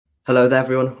Hello there,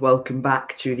 everyone. Welcome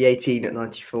back to the 18 at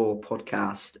 94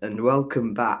 podcast, and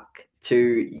welcome back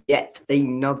to yet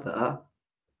another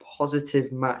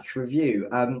positive match review.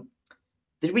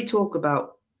 Did we talk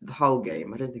about the whole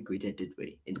game? I don't think we did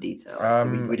we? In detail,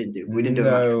 we didn't do. We didn't do a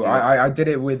match No, review. I did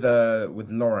it with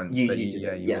Lawrence, You but you did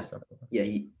yeah, it, you yeah, missed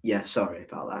that. yeah. Sorry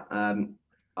about that.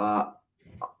 Uh,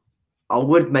 I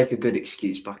would make a good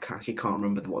excuse, but I actually can't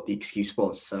remember what the excuse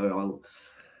was, so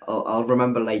I'll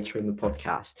remember later in the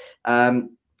podcast.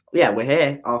 Yeah, we're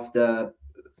here after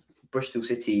Bristol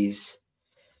City's.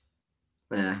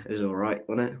 Yeah, it was all right,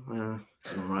 wasn't it? It was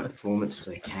an all right performance. It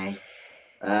was okay.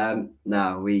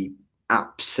 No, we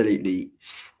absolutely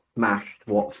smashed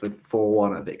Watford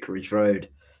 4-1 at Vicarage Road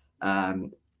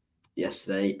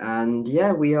yesterday. And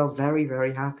yeah, we are very,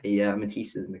 very happy.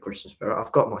 Matisse is in the Christmas spirit.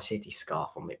 I've got my City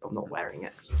scarf on me, but I'm not wearing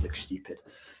it because it looks stupid.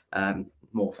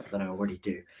 More than I already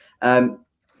do.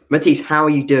 Matisse, how are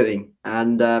you doing?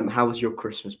 And how was your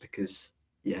Christmas? Because,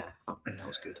 yeah, that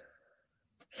was good.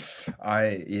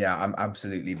 I'm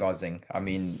absolutely buzzing. I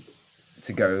mean,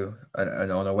 to go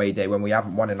on away day when we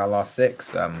haven't won in our last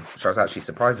six, which I was actually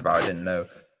surprised about. I didn't know.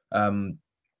 And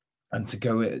to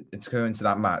go into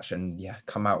that match and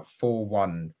come out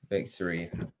 4-1 victory.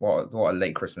 What a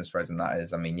late Christmas present that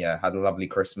is. I mean, had a lovely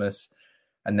Christmas,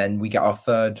 and then we get our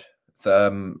third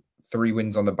 3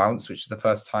 wins on the bounce, which is the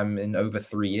first time in over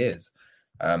 3 years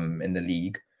in the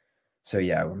league. So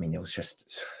I mean, it was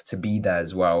just to be there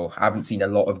as well. I haven't seen a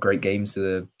lot of great games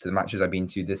to the matches I've been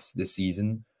to this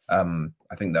season.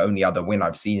 I think the only other win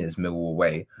I've seen is Millwall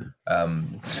away.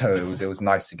 So it was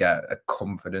nice to get a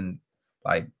confident,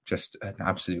 like just an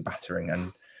absolute battering, and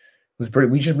it was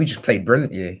brilliant. We just played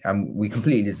brilliantly, and we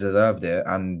completely deserved it.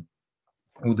 And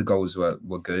all the goals were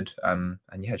good. And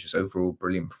just overall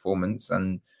brilliant performance.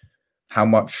 And how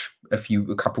much a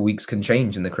couple weeks can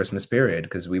change in the Christmas period,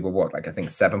 because we were I think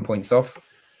 7 points off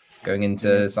going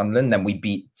into Sunderland. Then we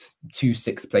beat 2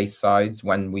 6th place sides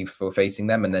when we were facing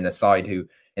them, and then a side who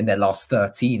in their last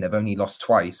 13 have only lost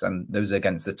twice, and those are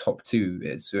against the top two,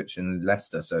 Ipswich and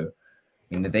Leicester. So I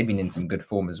mean, they've been in some good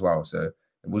form as well. So it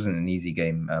wasn't an easy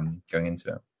game going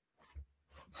into it.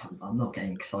 I'm not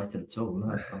getting excited at all.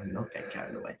 No, I'm not getting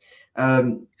carried away.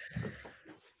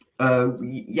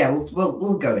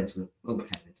 We'll go into the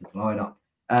lineup.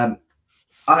 I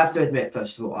have to admit,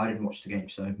 first of all, I didn't watch the game,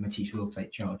 so Matisse will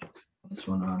take charge of this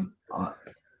one.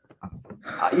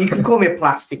 You can call me a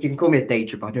plastic, you can call me a day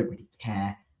trip. I don't really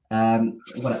care.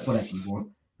 Whatever you want.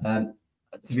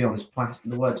 To be honest,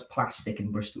 the words plastic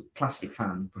and Bristol, plastic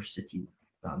fan, Bristol City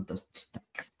does.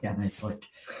 Yeah, it's like.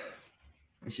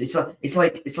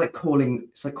 It's like calling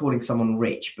someone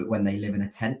rich, but when they live in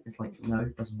a tent, it's like no,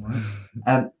 it doesn't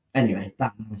work. Anyway,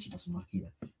 that analogy doesn't work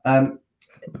either.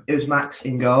 It was Max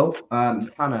in goal,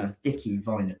 Tanner, Dickey,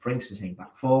 Viner, Prince in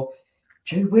back four,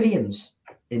 Joe Williams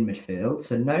in midfield,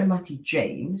 so no Matty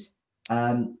James,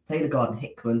 Taylor Garden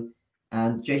Hickman,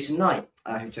 and Jason Knight,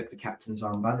 who took the captain's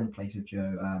armband in place of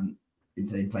Joe,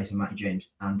 in place of Matty James,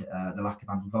 and the lack of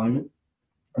Andy Vyman.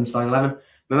 And starting 11,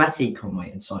 Mameti, Conway,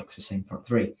 and Sykes, the same front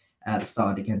three. They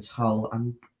started against Hull,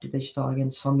 and did they start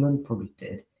against Sunderland? Probably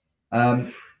did.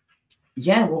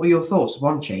 What were your thoughts?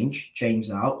 One change,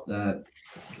 James out, the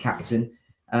captain,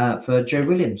 for Joe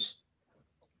Williams.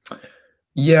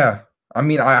 Yeah, I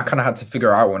mean, I kind of had to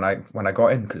figure out when I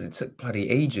got in, because it took bloody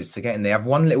ages to get in. They have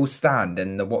one little stand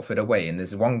in the Watford away, and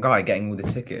there's one guy getting all the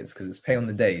tickets because it's pay on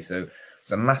the day. So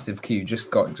it's a massive queue.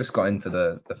 Just got in for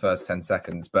the first 10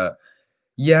 seconds, but.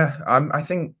 Yeah, I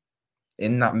think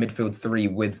in that midfield three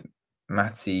with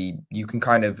Matty, you can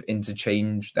kind of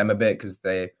interchange them a bit, because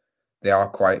they are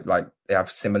quite they have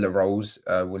similar roles,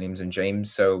 Williams and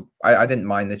James. So I didn't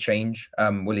mind the change.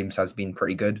 Williams has been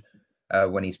pretty good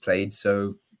when he's played,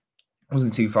 so I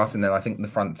wasn't too fast. And then I think the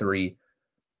front three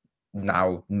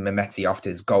now, Mehmeti after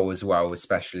his goal as well,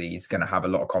 especially, he's going to have a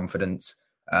lot of confidence.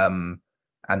 And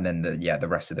then the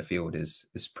rest of the field is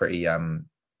pretty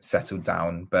settled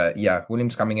down. But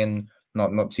Williams coming in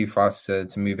not too fast to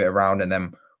move it around. And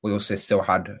then we also still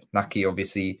had Naki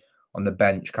obviously on the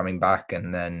bench coming back,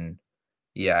 and then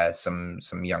some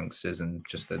youngsters and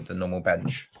just the normal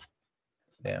bench.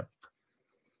 This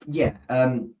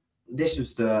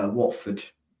was the Watford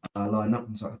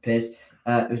lineup, as it appears.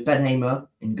 It was Ben Hamer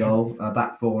in goal,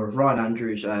 back four of Ryan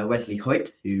Andrews, Wesley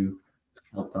Hoyt, who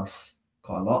helped us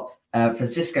quite a lot,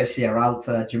 Francisco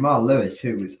Sierralta, Jamal Lewis,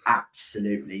 who was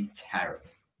absolutely terrible.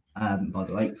 By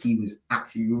the way, he was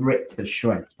actually ripped to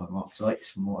shreds by Mark Sykes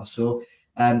from what I saw.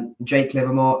 Jake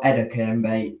Livermore, Edo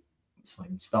Kembe, so I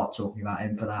can start talking about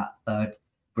him for that third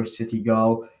Bristol City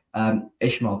goal.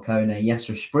 Ishmael Kone,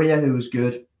 Yesra Spria, who was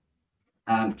good.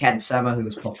 Ken Sema, who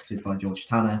was pocketed by George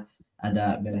Tanner, and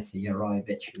Mileta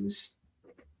Jarajevic, who was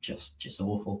just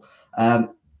awful. And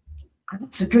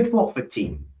it's a good Watford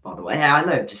team, by the way. I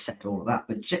know I've just said all of that,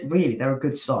 but really, they're a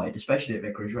good side, especially at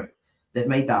Vicarage Road. They've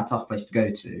made that a tough place to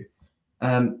go to.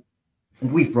 And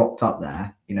we've rocked up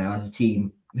there, as a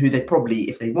team who they probably,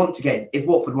 if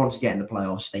Watford want to get in the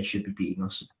playoffs, they should be beating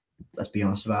us. Let's be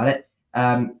honest about it.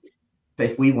 But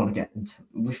if we want to get into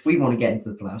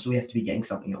the playoffs, we have to be getting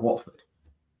something at Watford.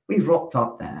 We've rocked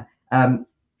up there, and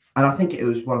I think it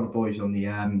was one of the boys on the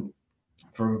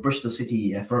from a Bristol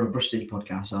City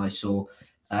podcast I saw.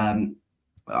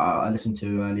 I listened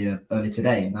to earlier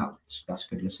today, and that's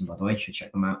a good listen, by the way. You should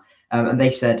check them out. And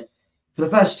they said for the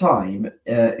first time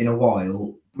in a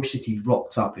while, Bristol City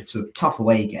rocked up. It's a tough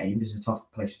away game. It's a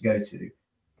tough place to go to,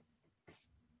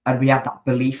 and we had that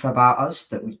belief about us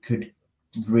that we could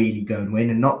really go and win,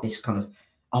 and not this kind of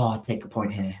take a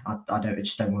point here. I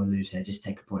just don't want to lose here. Just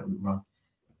take a point and run.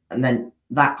 And then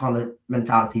that kind of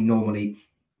mentality normally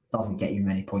doesn't get you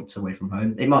many points away from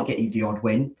home. It might get you the odd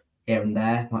win here and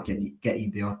there, might get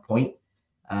you the odd point,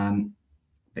 but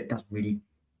it doesn't really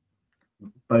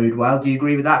bode well. Do you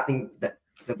agree with that? I think that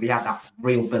we had that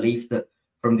real belief that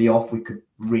from the off we could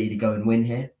really go and win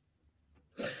here.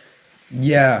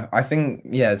 Yeah, I think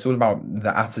it's all about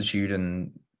the attitude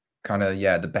and kind of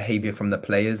the behavior from the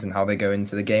players and how they go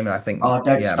into the game. And I think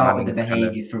don't start with the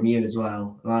behavior from you as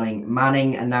well,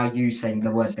 Manning, and now you saying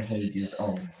the word behaviors.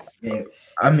 It's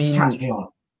catching on.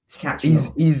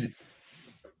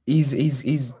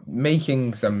 He's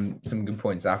making some good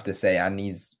points, I have to say, and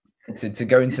he's to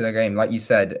go into the game, like you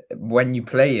said, when you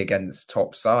play against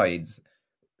top sides,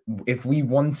 if we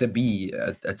want to be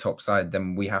a top side,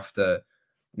 then we have to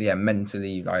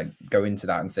mentally go into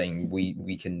that and saying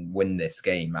we can win this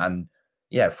game. And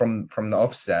from the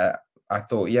offset, I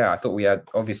thought we had,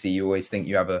 obviously you always think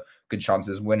you have a good chance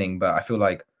of winning, but I feel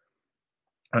like,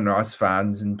 I don't know, us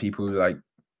fans and people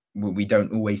we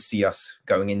don't always see us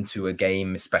going into a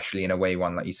game, especially in a away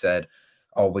one, like you said,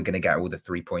 we're going to get all the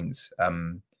 3 points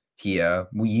here.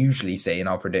 We usually say in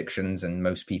our predictions, and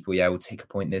most people, we'll take a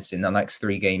point this in the next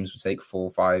 3 games, we'll take 4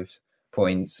 or 5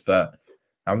 points, but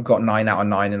we've got 9 out of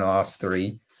 9 in the last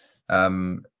 3.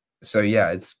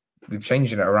 We've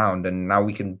changed it around, and now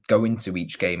we can go into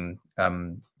each game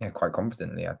quite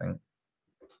confidently, I think.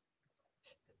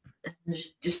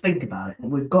 Just think about it.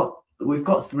 We've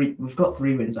got 3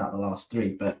 wins out of the last 3,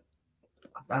 but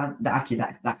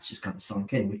that's just kind of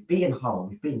sunk in. We've beaten Hull,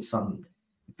 we've beaten Sunderland,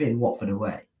 we've beaten Watford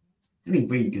away. 3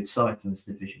 really good sides in this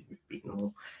division. We've beaten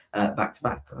all back to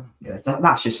back.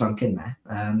 That's just sunk in there.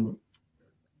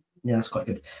 That's quite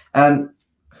good.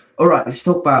 All right, let's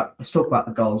talk about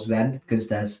the goals then, because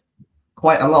there's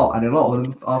quite a lot, and a lot of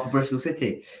them are for Bristol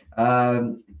City.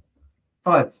 5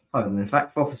 of them, in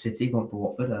fact. 4 for City, 1 for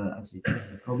Watford, as you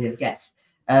probably have guessed.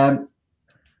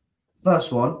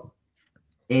 First one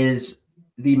is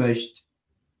the most.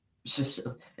 It's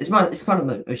kind of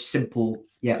the most simple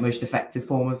yet most effective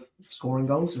form of scoring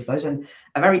goals, I suppose, and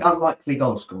a very unlikely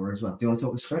goal scorer as well. Do you want to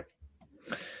talk us through it?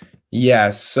 Yeah,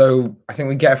 so I think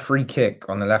we get a free kick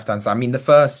on the left-hand side. I mean,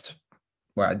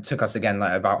 it took us again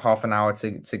about half an hour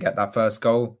to get that first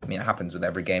goal. I mean, it happens with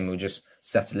every game. We're just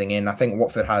settling in. I think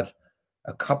Watford had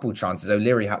a couple chances.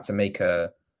 O'Leary had to make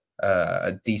a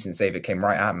decent save. It came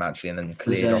right at him, actually, and then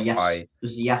cleared off by It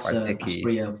was the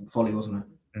Asprilla volley, wasn't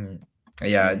it?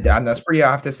 Yeah, and Asprilla,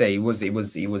 I have to say, he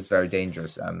was very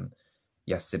dangerous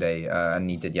yesterday, and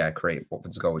he did create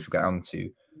Watford's goal, which we'll get on to.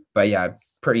 But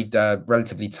pretty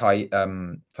relatively tight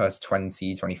first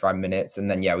 20-25 minutes, and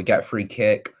then we get a free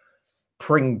kick.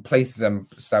 Pring places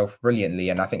himself brilliantly,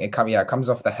 and I think it comes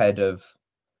off the head of,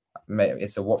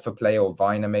 it's a Watford player or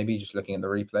Viner, maybe, just looking at the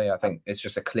replay. I think it's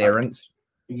just a clearance.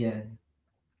 Yeah.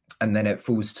 And then it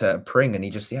falls to Pring, and he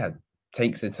just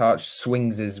takes a touch,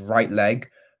 swings his right leg,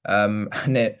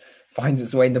 and it finds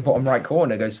its way in the bottom right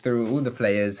corner, goes through all the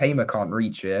players. Hamer can't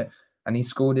reach it, and he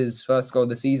scored his first goal of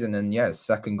the season, and his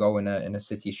second goal in a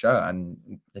City shirt, and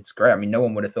it's great. I mean, no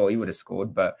one would have thought he would have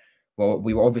scored, but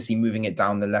we were obviously moving it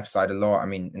down the left side a lot. I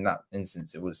mean, in that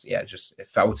instance, it was it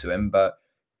fell to him, but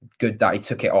good that he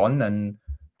took it on and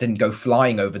didn't go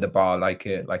flying over the bar like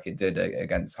it did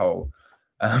against Hull.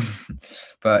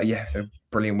 But a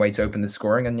brilliant way to open the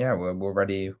scoring, and we're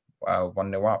already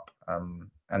 1-0 up.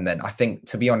 And then I think,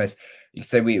 to be honest, you could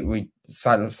say we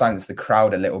silenced the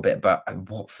crowd a little bit, but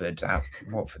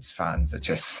Watford's fans are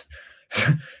just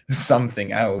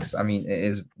something else. I mean, it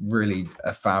is really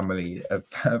a family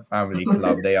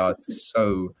club. They are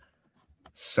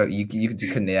so you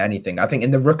couldn't hear anything. I think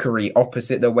in the Rookery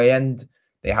opposite the way end,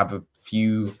 they have a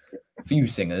few few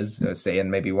singers, let's say,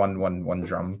 and maybe one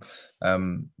drum.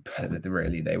 But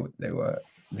really, they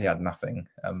had nothing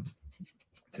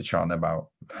to chant about.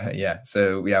 But yeah,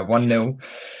 so yeah, 1-0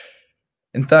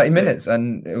 in 30 minutes,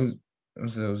 and it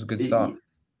was a good start.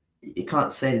 You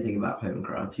can't say anything about home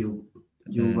ground. I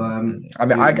mean,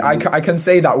 I can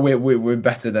say that we're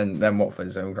better than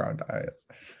Watford's home ground.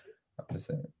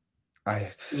 I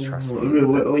trust me.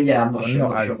 Well, yeah, I'm not sure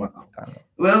about that.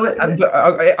 Well, but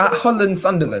at Holland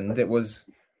Sunderland, it was.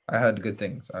 I heard good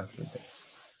things.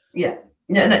 Yeah,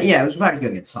 it was very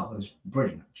good against Hull. It was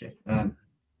brilliant actually.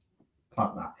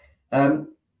 Part of that.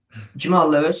 Jamal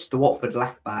Lewis, the Watford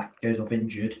left back, goes off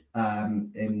injured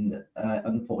in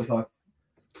under 45.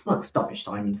 Well, stoppage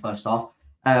time in the first half.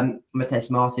 Matthias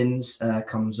Martins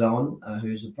comes on,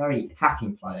 who's a very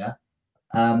attacking player.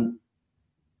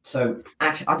 So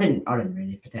actually, I didn't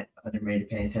really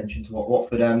pay attention to what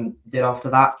Watford did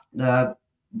after that.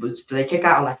 They took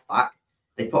out a left back,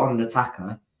 they put on an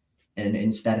attacker,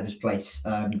 instead of his place.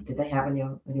 Did they have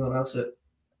anyone else that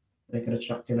they could have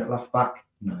chucked in at left back?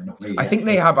 No, not really. I think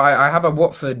they have. I have a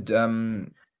Watford.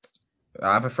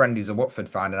 I have a friend who's a Watford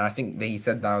fan, and I think he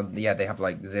said now, yeah, they have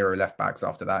like 0 left backs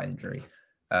after that injury.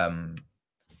 So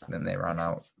then they ran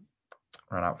out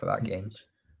for that game.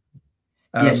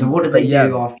 So what did they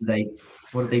do after they?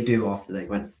 What did they do after they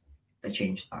went? They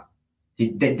changed that.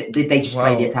 Did they just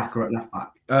play the attacker at left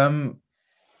back?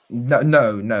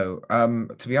 No.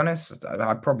 To be honest,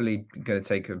 I'm probably going to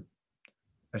take a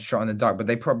shot in the dark, but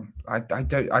they probably.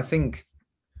 I think.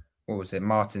 What was it?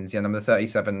 Martins, number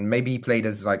 37. Maybe he played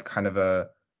as like kind of a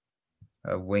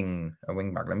wing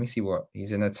back. Let me see what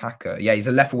he's an attacker. Yeah, he's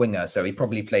a left winger, so he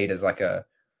probably played as like a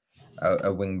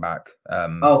wing back.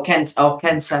 Ken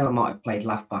Sema might have played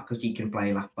left back because he can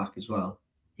play left back as well.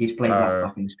 He's played left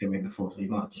back in his career before, so he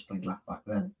might have just played left back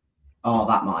then. Oh,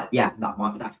 that's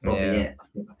probably it.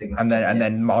 I think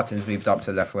then Martins moved up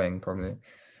to left wing probably.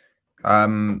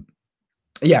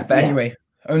 Anyway.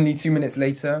 Only 2 minutes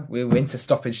later, we were into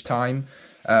stoppage time.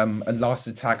 A last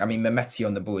attack. I mean, Mehmeti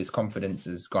on the ball, his confidence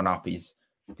has gone up. His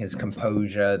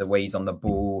composure, the way he's on the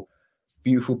ball.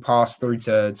 Beautiful pass through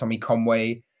to Tommy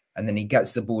Conway. And then he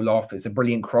gets the ball off. It's a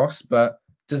brilliant cross, but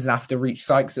doesn't have to reach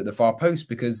Sykes at the far post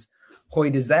because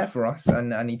Hoyd is there for us.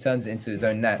 And he turns it into his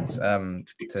own net to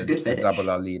double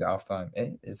our lead at half-time.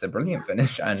 It's a brilliant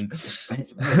finish. And it's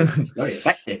very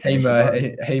effective.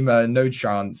 Hamer, no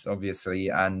chance, obviously.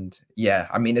 And yeah,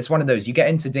 I mean, it's one of those. You get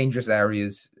into dangerous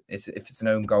areas. If it's an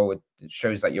own goal, it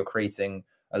shows that you're creating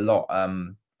a lot.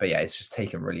 But yeah, it's just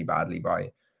taken really badly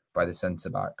by the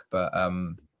centre-back. But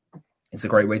it's a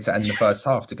great way to end the first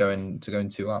half to go in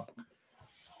 2 up.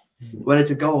 When it's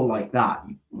a goal like that,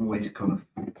 you always kind of,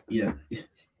 as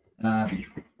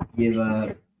you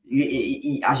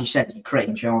said, you're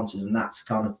creating chances, and that's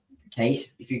kind of the case.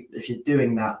 If you're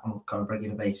doing that on a kind of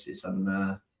regular basis,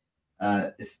 and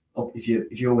if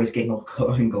you're always getting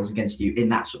own goals against you in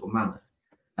that sort of manner,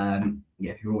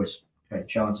 you're always creating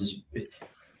chances.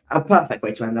 A perfect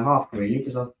way to end the half, really,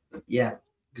 because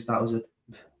that was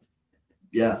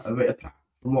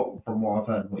from what I've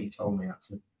heard and what you told me,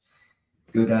 that's a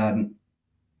good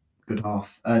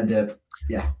half, and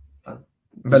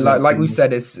But like we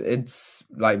said, it's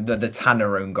like the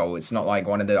Tanner own goal. It's not like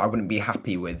one of the. I wouldn't be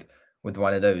happy with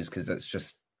one of those because it's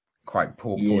just quite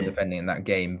poor defending in that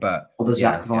game. But or the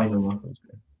Zach Vinyl one.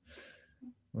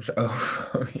 Good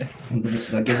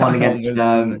one against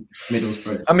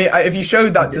Middlesbrough. I mean, if you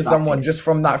showed that to someone just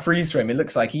from that freeze frame, it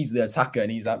looks like he's the attacker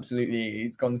and he's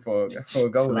gone for a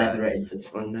goal. Leather it into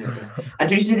someone. And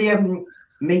did you see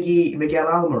the Miguel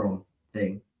Almiron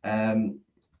thing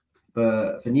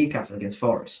for Newcastle against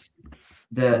Forest?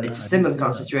 It's a similar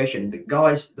kind of situation.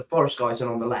 The Forest guys are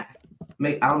on the left.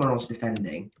 Almiron's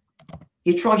defending.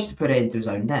 He tries to put it into his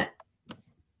own net.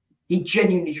 He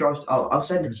genuinely tries. I'll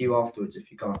send it to you afterwards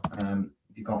if you can't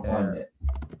find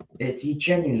it. He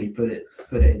genuinely put it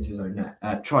into his own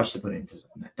net. Tries to put it into his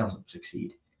own net. Doesn't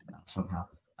succeed somehow.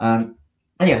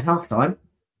 Anyway, half time.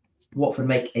 Watford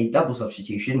make a double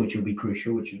substitution, which will be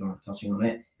crucial, which is why I'm touching on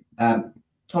it.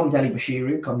 Tom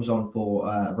Dele-Bashiru comes on for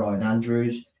Ryan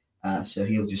Andrews, so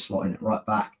he'll just slot in at right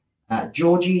back.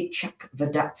 Georgi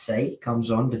Chakvedadze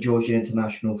comes on, the Georgian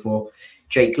international, for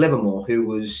Jake Livermore, who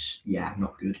was,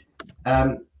 not good.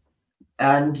 The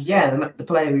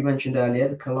player we mentioned earlier,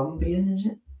 the Colombian, is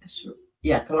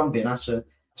it? Colombian,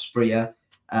 Asprilla,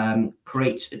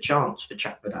 creates a chance for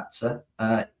Chakvedadze,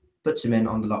 puts him in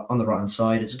on the right-hand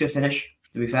side. It's a good finish,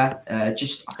 to be fair. I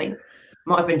think,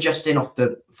 might have been just in off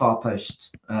the far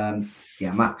post.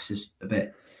 Max is a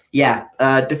bit...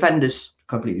 defenders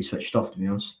completely switched off, to be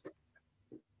honest.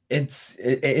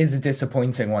 it is a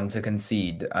disappointing one to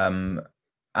concede.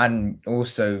 And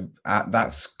also at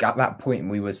that point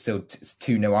we were still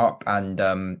 2-0 up, and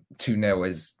 2-0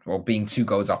 is, well, being 2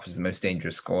 goals up is the most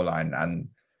dangerous scoreline, and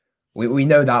we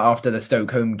know that after the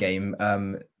Stoke home game.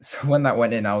 So when that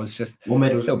went in, I was just a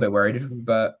little bit worried,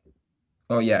 but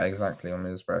oh yeah, exactly, on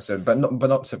Middlesbrough. So but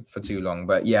not for too long.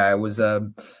 But yeah, it was a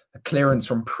clearance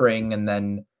from Pring, and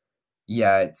then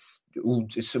yeah, it's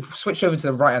switched over to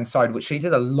the right hand side, which they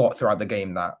did a lot throughout the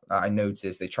game. That I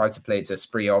noticed they tried to play it to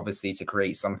Spree, obviously, to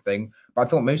create something, but I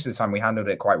thought most of the time we handled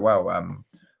it quite well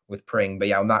with Pring. But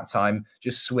yeah, on that time,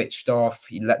 just switched off.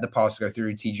 He let the pass go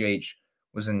through. TGH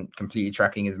wasn't completely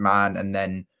tracking his man, and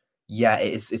then yeah,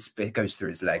 it goes through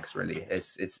his legs. Really,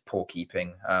 it's poor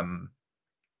keeping.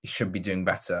 He should be doing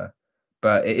better.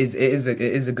 But it is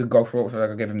a good goal for Watford.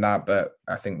 I'll give him that. But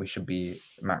I think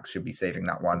Max should be saving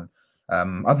that one.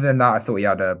 Other than that, I thought he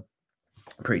had a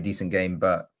pretty decent game,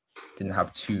 but didn't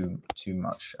have too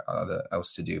much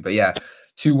else to do. But yeah,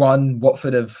 2-1.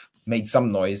 Watford have made some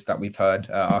noise that we've heard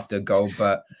after a goal,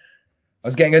 but I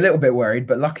was getting a little bit worried.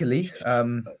 But luckily,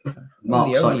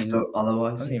 Mark Sykes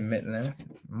otherwise.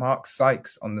 Mark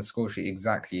Sykes on the score sheet,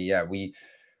 exactly. Yeah, we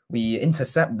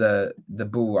intercept the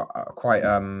ball quite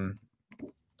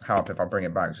hard. If I bring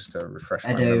it back just to refresh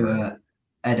my memory.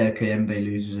 Edo Kuyembe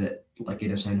loses it like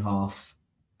in his own half,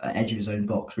 edge of his own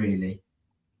box, really.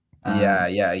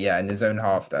 Yeah, in his own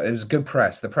half. It was good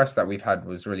press. The press that we've had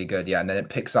was really good, yeah. And then it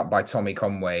picks up by Tommy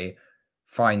Conway,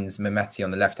 finds Mehmeti on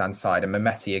the left-hand side. And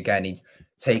Mehmeti, again, he's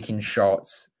taking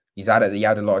shots. He had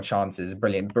a lot of chances.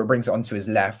 Brilliant. But brings it onto his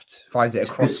left, fires it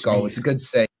across goal. It's a good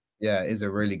save. Yeah, it is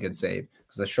a really good save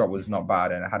because the shot was not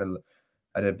bad and it had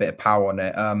a bit of power on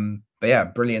it. But yeah,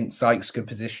 brilliant. Sykes, good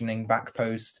positioning, back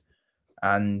post.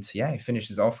 And yeah, he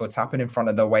finishes off. We're tapping in front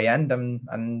of the away end,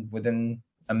 and within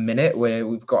a minute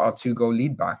we've got our 2-goal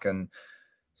lead back. And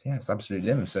yeah, it's absolutely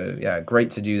him. So yeah,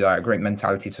 great to do that. Great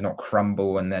mentality to not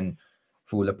crumble and then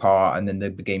fall apart, and then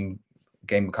the game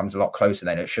becomes a lot closer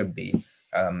than it should be.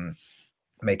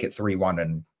 Make it 3-1,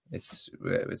 and it's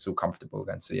all comfortable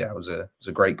again. So yeah, it was a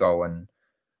great goal, and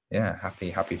yeah,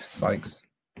 happy for Sykes.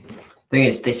 Thing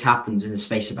is, this happens in the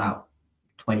space of about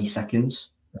 20 seconds.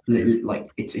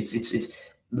 Like it's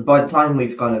by the time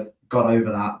we've kind of got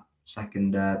over that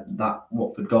second that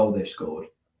Watford goal they've scored,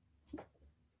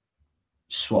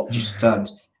 swap just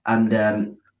turns, and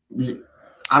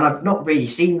I've not really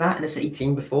seen that in a City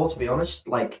team before, to be honest.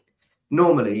 Like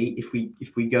normally, if we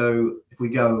go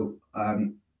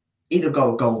either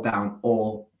go a goal down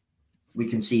or we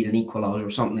concede an equaliser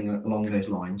or something along those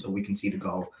lines, or we concede a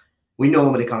goal, we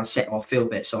normally kind of sit off, feel a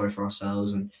bit sorry for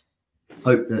ourselves, and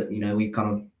hope that we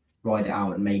kind of ride it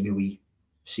out and maybe we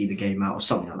see the game out or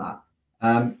something like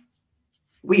that.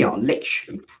 We are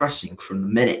literally pressing from the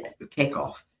minute of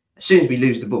kickoff. As soon as we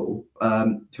lose the ball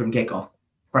from kickoff,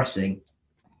 pressing,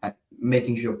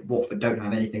 making sure Watford don't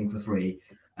have anything for free.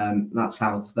 That's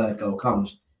how the third goal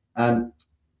comes.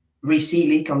 Reece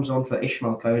Healy comes on for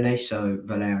Ismail Kone, so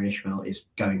Valerian Ismail is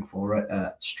going for it.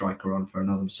 Striker on for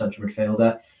another central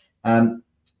midfielder.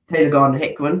 Taylor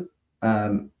Gardner-Hickman,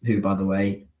 who, by the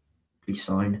way, please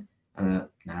sign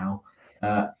now,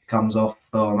 comes off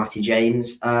for Matty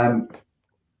James.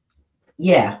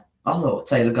 Yeah, I thought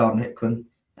Taylor Gardner-Hickman,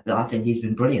 I think he's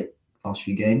been brilliant the past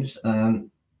few games. And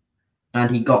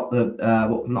he got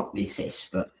not the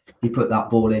assist, but he put that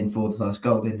ball in for the first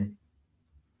goal, didn't he?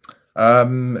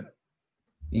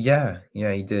 Yeah,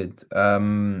 he did.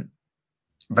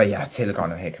 But yeah, Taylor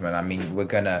Gardner-Hickman, I mean, we're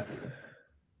gonna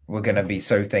be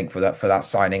so thankful for that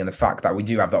signing, and the fact that we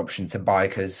do have the option to buy,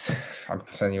 because I'm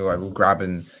telling you, we'll grab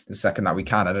in the second that we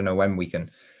can. I don't know when we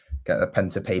can get a pen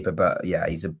to paper, but yeah,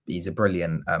 he's a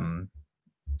brilliant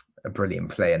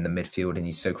player in the midfield, and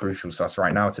he's so crucial to us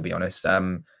right now, to be honest.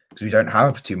 Because we don't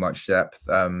have too much depth.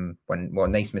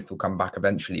 Naismith will come back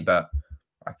eventually, but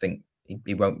I think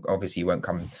he won't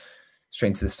come straight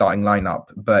into the starting lineup.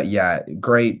 But yeah,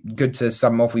 good to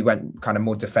sum off. We went kind of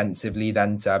more defensively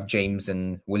then to have James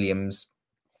and Williams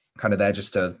kind of there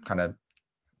just to kind of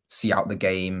see out the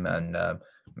game and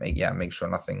make sure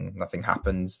nothing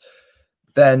happens.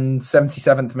 Then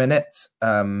 77th minute,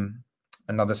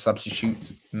 another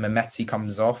substitute, Mehmeti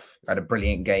comes off, had a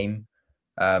brilliant game.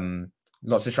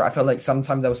 Lots of shots. I felt like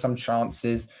sometimes there were some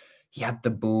chances. He had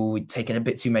the ball, taking a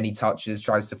bit too many touches,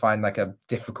 tries to find like a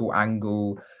difficult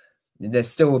angle. There's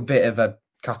still a bit of a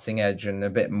cutting edge and a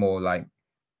bit more like,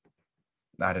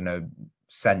 I don't know,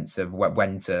 sense of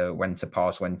when to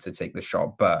pass, when to take the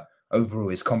shot. But overall,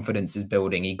 his confidence is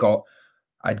building.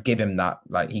 I'd give him that.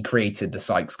 Like, he created the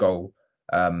Sykes goal.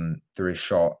 through his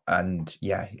shot. And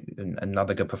yeah,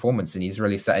 another good performance. And he's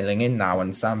really settling in now.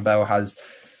 And Sam Bell has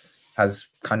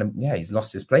kind of, he's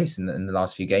lost his place in the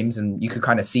last few games. And you could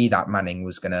kind of see that Manning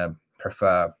was going to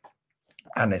prefer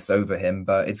Anis over him,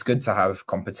 but it's good to have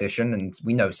competition. And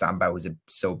we know Sam Bell is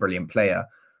still a brilliant player.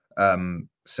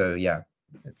 So yeah,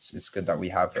 it's good that we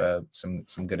have some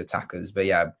good attackers. But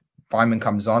yeah, Weimann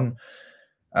comes on.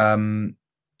 And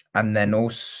then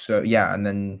also, and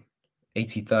then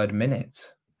 83rd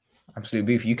minute.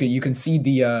 Absolutely beautiful. You can see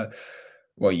the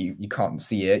well, you can't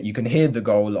see it. You can hear the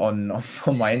goal on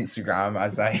my Instagram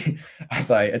as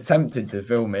I attempted to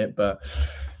film it, but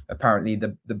apparently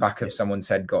the back of someone's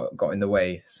head got in the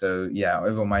way. So yeah,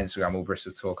 over on my Instagram, All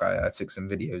Bristol Talk, I took some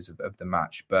videos of the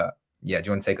match. But yeah, do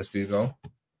you want to take us through the goal?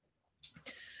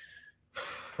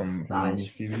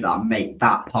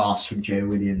 That pass from Joe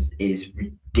Williams is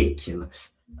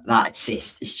ridiculous. That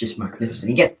assist is just magnificent.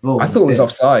 He gets the ball. I thought it was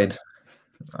offside.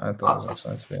 I thought it was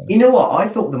offside, to be honest. You know what? I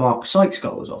thought the Mark Sykes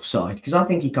goal was offside because I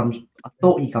think came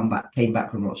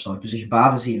back from an offside position, but I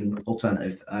haven't seen an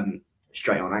alternative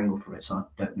straight on angle from it, so I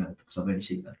don't know because I've only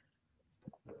seen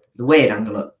the weird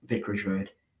angle at Vicarage Road.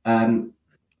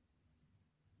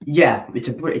 Yeah,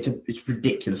 it's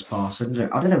ridiculous pass. I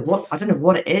don't know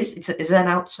what it is. Is it an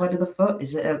outside of the foot?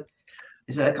 Is it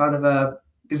a kind of a,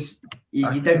 because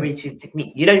you don't really see the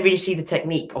technique. You don't really see the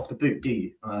technique off the boot, do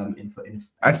you?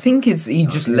 I think he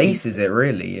just laces it.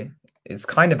 Really, it's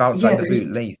kind of outside the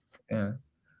boot lace. Yeah,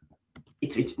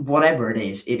 it's whatever it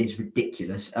is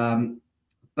ridiculous.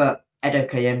 But Edo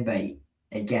Kayembe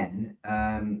again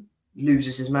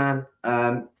loses his man,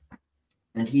 and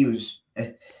he was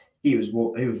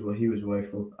woeful.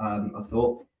 I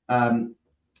thought.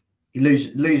 He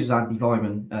loses Andy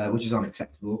Weimann, which is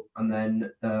unacceptable. And then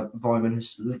Weimann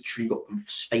has literally got the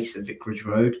space at Vicarage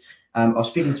Road. I was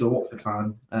speaking to a Watford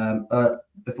fan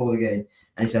before the game,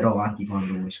 and he said, Andy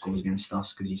Weimann always scores against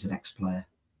us because he's an ex-player.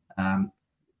 And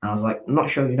I was like, I'm not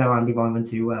sure you know Andy Weimann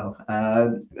too well.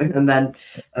 And then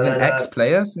he's an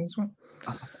ex-player since when?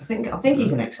 I think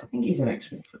he's an ex.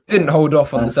 Didn't hold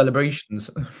off on the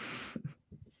celebrations.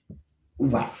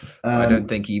 Well, I don't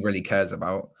think he really cares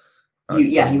about.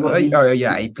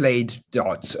 He played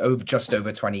just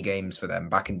over 20 games for them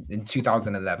back in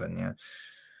 2011. Yeah,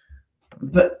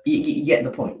 but you get the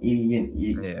point.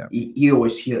 He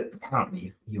always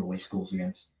scores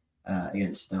against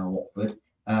Watford.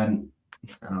 And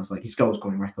I was like, his goal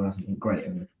scoring record hasn't been great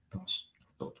over the past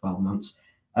 12 months.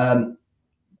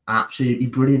 Absolutely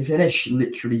brilliant finish.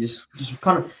 Literally just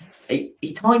kind of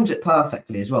he times it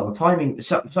perfectly as well. The timing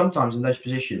sometimes in those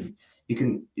positions. You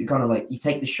kind of like you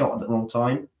take the shot at the wrong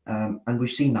time, and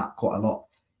we've seen that quite a lot,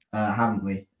 haven't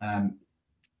we? And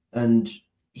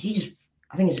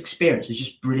I think his experience is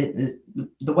just brilliant.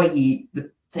 The way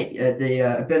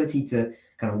the ability to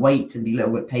kind of wait and be a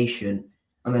little bit patient,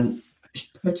 and then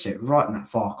just puts it right in that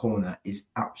far corner is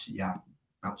absolutely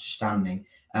outstanding.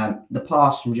 The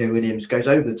pass from Joe Williams goes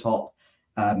over the top.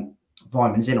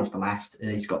 Weimann's in off the left.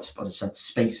 He's got, as I said,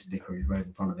 space of Vicarage Road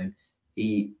in front of him.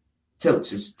 He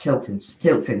tilts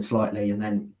in slightly and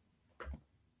then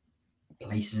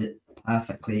places it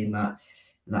perfectly in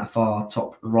that far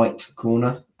top right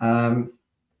corner.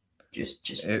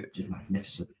 Just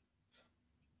magnificent.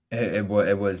 It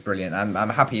was brilliant. I'm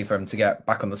happy for him to get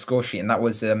back on the score sheet, and that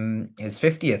was his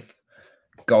 50th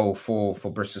goal for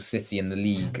Bristol City in the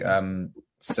league.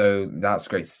 So that's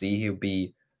great to see. He'll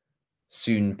be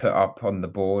soon put up on the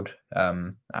board at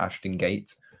Ashton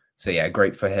Gate. So yeah,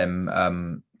 great for him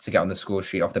to get on the score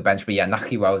sheet off the bench. But yeah,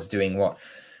 Nahki Wells doing what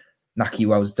Nahki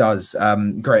Wells does.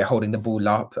 Great holding the ball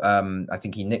up. I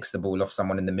think he nicks the ball off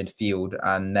someone in the midfield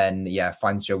and then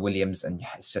finds Joe Williams, and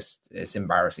it's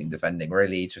embarrassing defending,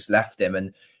 really. He's just left him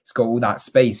and it's got all that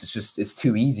space. It's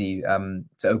too easy to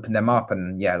open them up.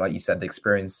 And yeah, like you said, the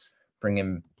experience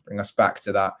bring us back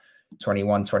to that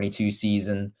 21-22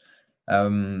 season.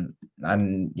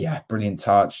 And yeah, brilliant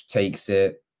touch, takes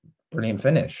it. Brilliant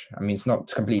finish. I mean, it's not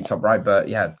complete top right, but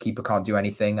yeah, keeper can't do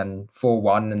anything. And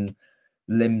 4-1, and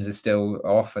limbs are still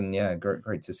off. And yeah,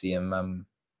 great to see him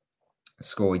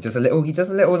score. He does a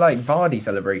little like Vardy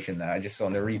celebration there. I just saw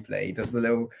on the replay. He does the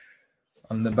little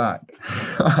on the back.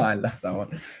 I love that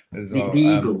one as well. The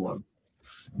eagle one.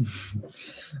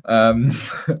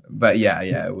 But yeah,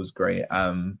 it was great.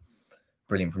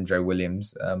 Brilliant from Joe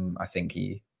Williams. I think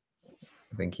he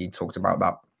talked about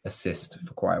that assist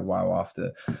for quite a while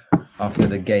after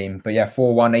the game. But yeah,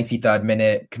 4-1, 83rd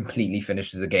minute, completely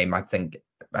finishes the game. I think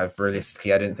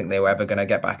realistically, I didn't think they were ever going to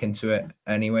get back into it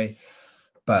anyway.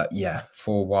 But yeah,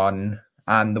 4-1,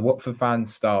 and the Watford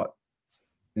fans start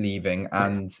leaving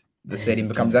and the stadium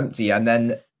becomes empty. And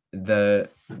then the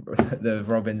the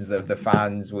Robins, the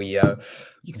fans. We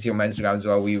you can see on my Instagram as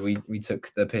well. We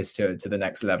took the piss to the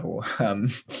next level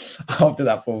after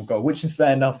that fourth goal, which is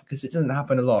fair enough because it doesn't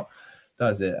happen a lot,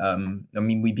 does it? I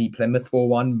mean, we beat Plymouth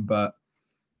 4-1, but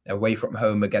away from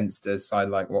home against a side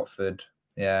like Watford,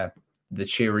 yeah, the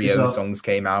Cheerio songs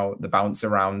came out, the bounce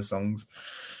around songs.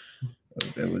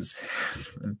 It was.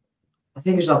 I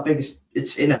think it's our biggest.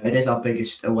 It is our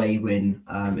biggest away win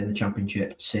in the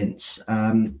Championship since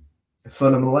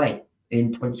Fulham away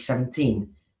in 2017,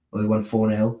 where we won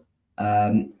 4-0.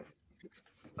 I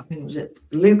think was it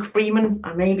Luke Freeman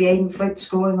and maybe Aidan Flint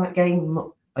scored in that game.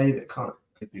 I can't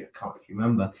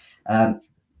remember. I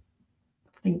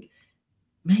think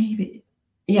maybe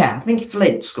I think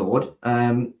Flint scored.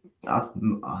 I can't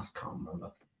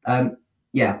remember.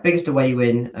 Biggest away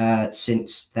win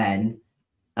since then.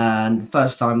 And the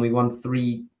first time we won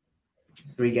three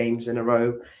games in a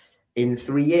row in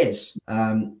 3 years.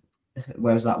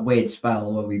 Whereas that weird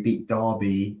spell where we beat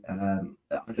Derby,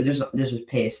 this was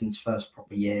Pearson's first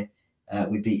proper year.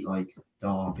 We beat like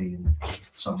Derby and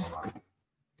someone like that.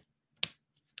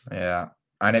 Yeah,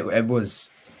 and it was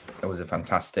a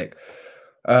fantastic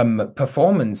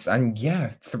performance, and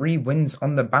 3 wins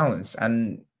on the bounce,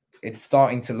 and it's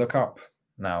starting to look up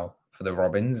now for the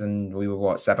Robins, and we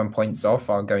were 7 points off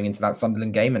going into that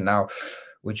Sunderland game, and now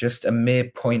we're just a mere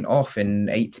point off in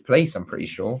 8th place, I'm pretty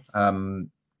sure.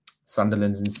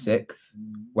 Sunderland's in 6th,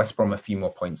 West Brom a few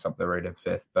more points up the road in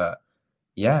 5th, but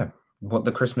what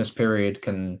the Christmas period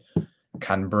can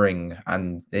bring,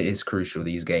 and it is crucial,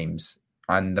 these games,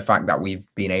 and the fact that we've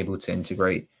been able to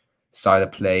integrate style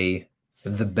of play,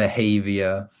 the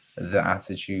behavior, the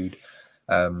attitude,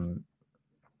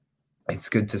 it's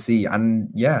good to see.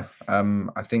 And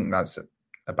I think that's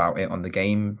about it on the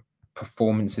game.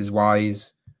 Performances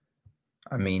wise,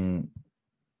 I mean,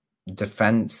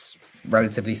 defense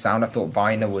relatively sound. I thought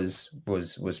Viner was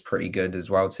pretty good as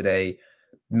well today.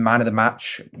 Man of the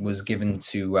match was given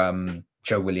to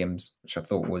Joe Williams, which I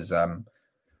thought was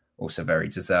also very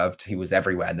deserved. He was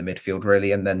everywhere in the midfield,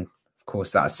 really, and then of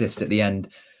course that assist at the end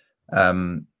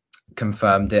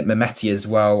confirmed it. Mehmeti as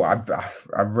well.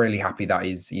 I'm really happy that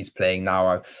he's playing now.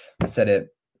 I said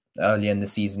it earlier in the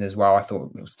season as well. I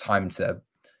thought it was time to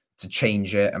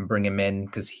change it and bring him in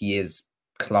because he is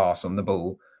class on the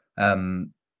ball.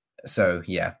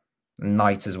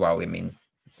 Knight as well. I mean,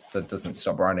 that doesn't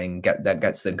stop running.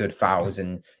 Gets the good fouls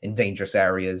in dangerous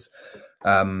areas.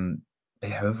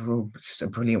 Overall, just a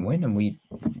brilliant win, and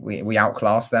we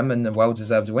outclassed them and a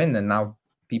well-deserved win. And now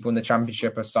people in the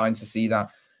Championship are starting to see that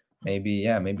maybe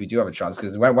we do have a chance.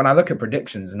 Because when I look at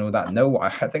predictions and all that, I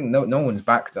think no one's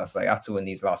backed us like at all in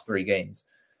these last 3 games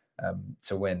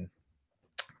to win.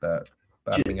 But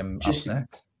Birmingham up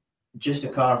next. Just to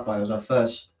clarify, it was our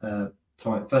first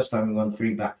time we won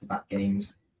 3 back-to-back games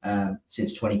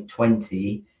since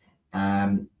 2020,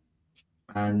 and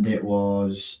it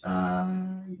was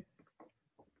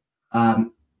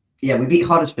we beat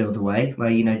Huddersfield away,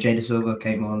 where Jada Silva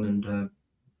came on and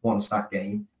won us that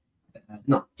game.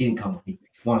 Didn't come on. He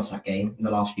won us that game in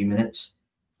the last few minutes.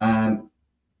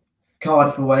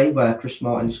 Cardiff away, where Chris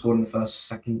Martin scored in the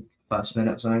first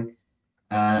minute or something.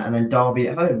 And then Derby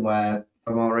at home, where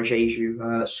Famara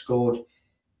Jeju scored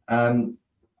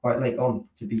quite late on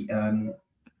to beat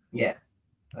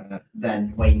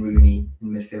then Wayne Rooney in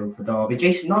midfield for Derby.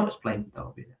 Jason Knight was playing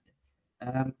for Derby.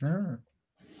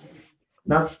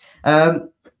 Nice.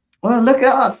 Well, look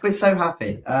at us. We're so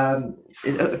happy.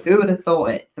 Who would have thought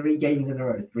it? 3 games in a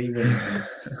row, 3 wins.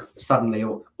 Suddenly,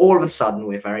 all of a sudden,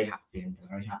 we're very happy and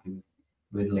very happy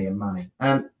with Liam Manning.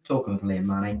 Talking of Liam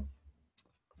Manning,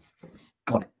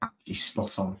 got it absolutely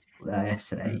spot on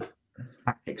yesterday.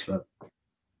 Tactics were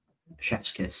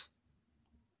chef's kiss.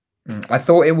 I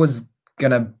thought it was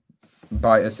gonna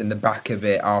bite us in the back of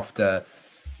it after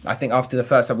the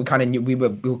first half. We kind of knew we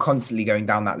were constantly going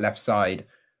down that left side.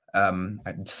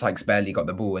 Sykes barely got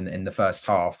the ball in the first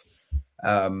half.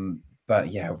 But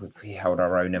we held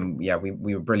our own, and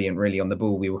we were brilliant really on the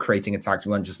ball. We were creating attacks.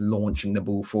 We weren't just launching the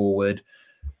ball forward,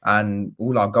 and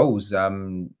all our goals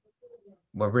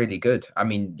were really good. I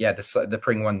mean, the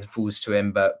Pring one falls to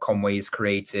him, but Conway's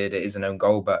created. It is an own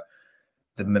goal, but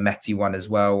the Mehmeti one as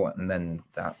well, and then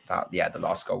the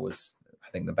last goal was, I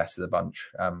think, the best of the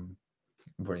bunch.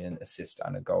 Brilliant assist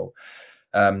and a goal.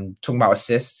 Talking about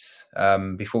assists,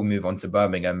 before we move on to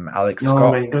Birmingham, Alex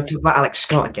Scott. You're going to talk about Alex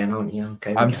Scott again, aren't you?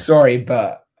 Okay. I'm sorry,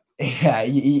 but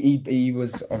he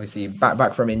was obviously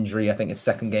back from injury. I think his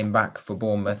 2nd game back for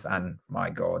Bournemouth, and my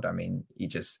God, I mean,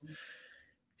 he's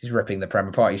ripping the Prem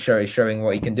apart. He's showing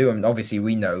what he can do, and obviously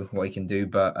we know what he can do.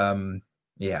 But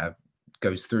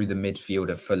goes through the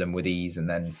midfield of Fulham with ease, and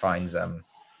then finds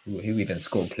who even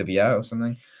scored Clivier or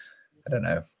something. I don't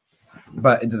know,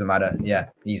 but it doesn't matter. Yeah,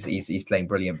 he's playing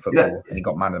brilliant football, and he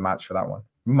got man of the match for that one.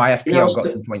 My FPL got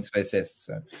some points for assists.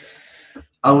 So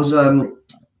I was on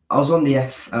the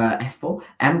F4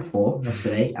 M4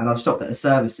 yesterday, and I stopped at the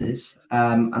services,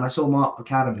 and I saw Mark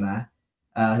McAdam there,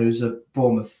 who's a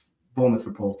Bournemouth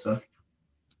reporter,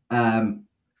 and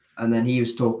then he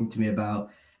was talking to me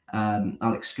about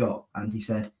Alex Scott, and he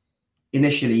said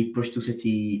initially Bristol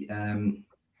City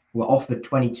were offered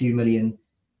 22 million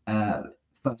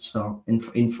first start in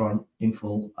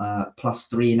full, plus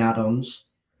 3 in add-ons,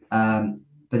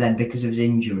 but then because of his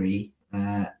injury,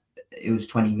 it was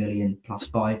 20 million plus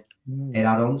 5 in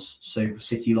add-ons. So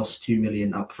City lost 2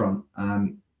 million up front.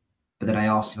 But then I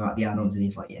asked him about the add-ons, and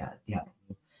he's like, "Yeah,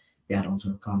 the add-ons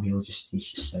will come. He's just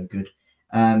so good."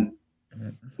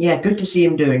 Yeah, good to see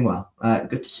him doing well.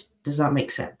 Does that make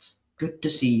sense? Good to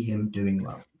see him doing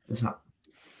well.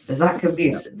 Does that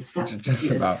compute?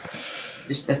 Just about.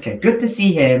 Just okay. Good to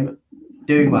see him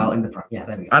doing well in the Prem. Yeah,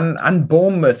 there we go. And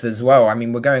Bournemouth as well. I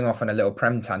mean, we're going off on a little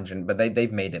Prem tangent, but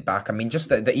they've made it back. I mean, just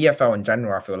the EFL in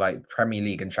general, I feel like Premier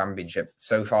League and Championship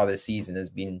so far this season has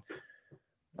been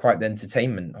quite the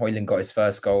entertainment. Hoyland got his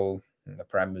first goal in the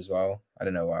Prem as well. I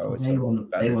don't know why I always They won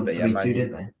 3-2,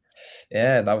 didn't they?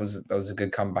 Yeah, that was a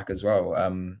good comeback as well.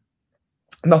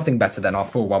 Nothing better than our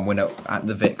 4-1 win at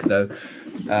the Vic though,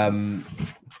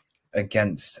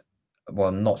 against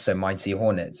not so mighty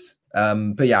Hornets.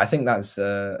 But yeah, I think that's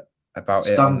about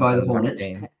it. Stung by the Hornets.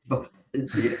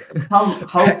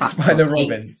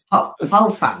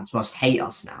 Hull fans must hate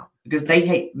us now because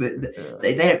they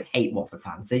don't hate Watford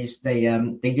fans. They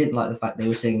didn't like the fact they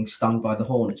were singing "Stung by the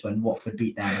Hornets" when Watford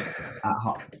beat them at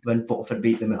Hull. When Watford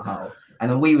beat them at Hull,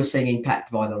 and then we were singing "Pecked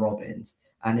by the Robins,"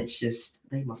 and it's just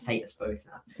they must hate us both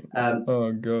now.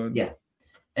 Oh god. Yeah.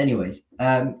 Anyways,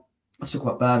 let's talk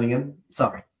about Birmingham.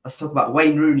 Sorry, let's talk about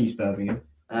Wayne Rooney's Birmingham.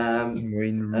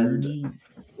 Wayne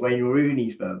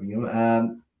Rooney's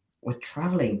Birmingham. We're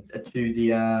travelling to the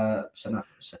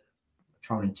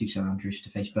travelling to St Andrews to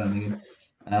face Birmingham.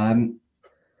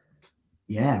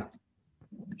 Yeah,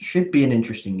 should be an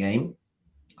interesting game.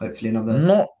 Hopefully,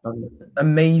 another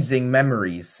amazing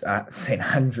memories at St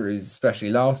Andrews,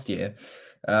 especially last year.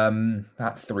 That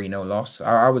 3-0 loss.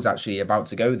 I was actually about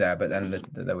to go there, but then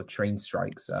there were train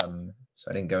strikes, so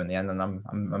I didn't go in the end, and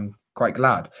I'm quite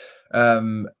glad.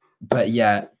 But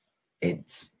yeah,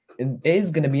 it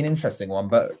is going to be an interesting one,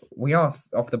 but we are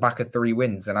off the back of 3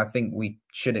 wins, and I think we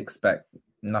should expect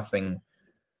nothing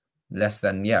less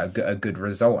than a good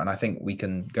result, and I think we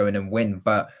can go in and win.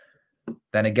 But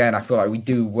then again, I feel like we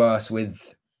do worse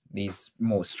with these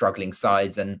more struggling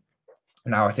sides, and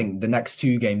now I think the next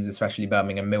 2 games, especially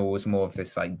Birmingham Mill, was more of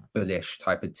this like bullish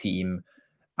type of team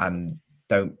and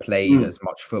don't play as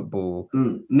much football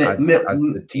as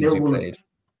the teams who played.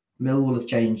 Mill will have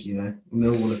changed, you know.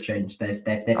 Mill will have changed. They've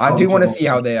I do want to see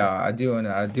how they are. I do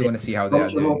want to see how they are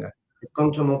doing. They've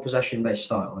gone to a more possession-based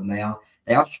style, and they are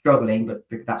struggling, but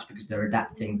that's because they're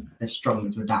adapting. They're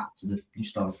struggling to adapt to the new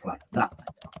style of play. But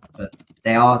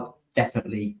they are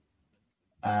definitely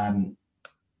better.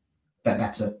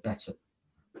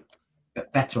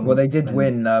 Well, they did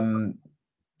win.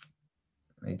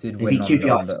 They did win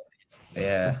on the,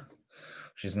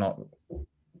 which is not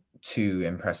too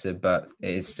impressive, but it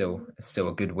is still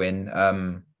a good win.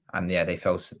 And yeah, they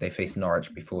faced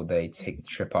Norwich before they take the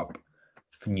trip up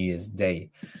for New Year's Day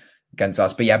against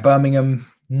us. But yeah, Birmingham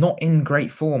not in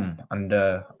great form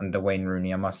under Wayne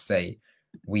Rooney, I must say.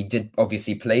 We did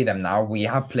obviously play them now. We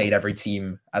have played every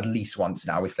team at least once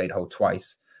now. We've played Hull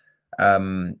twice.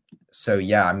 So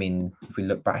yeah, I mean, if we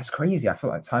look back, it's crazy. I feel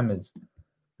like time has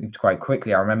moved quite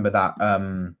quickly. I remember that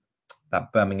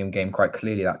Birmingham game quite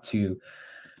clearly. That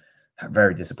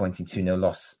very disappointing 2-0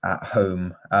 loss at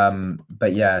home.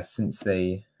 But yeah, since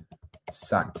they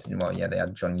sacked, they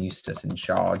had John Eustace in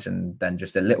charge, and then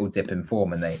just a little dip in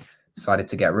form, and they decided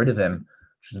to get rid of him,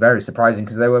 which was very surprising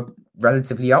because they were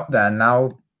relatively up there.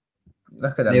 Now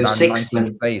look at them, they were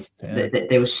 6th place. Yeah.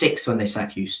 They were 6th when they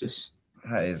sacked Eustace.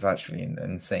 That is actually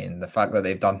insane. The fact that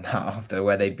they've done that after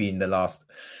where they've been the last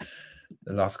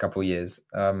couple of years.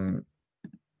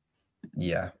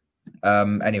 Yeah.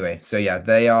 Anyway, so yeah,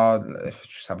 they are. Let's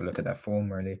just have a look at their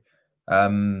form, really.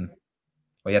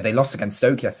 They lost against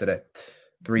Stoke yesterday,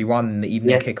 3-1 in the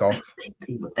evening kickoff.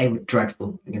 They were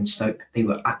dreadful against Stoke. They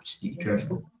were absolutely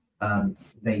dreadful.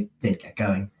 They didn't get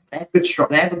going. They have good strong.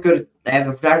 They have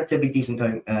a relatively decent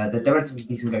going. They're relatively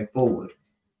decent going forward.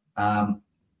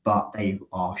 But they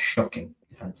are shocking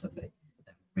defensively.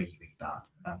 They're really, really bad.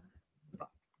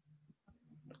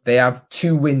 They have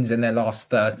 2 wins in their last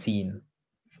 13.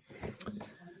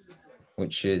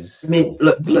 which is. I mean,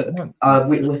 look.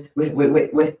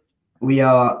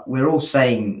 We're all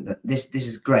saying that this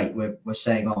is great. We're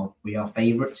saying, oh, we are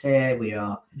favourites here. We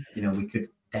are, we could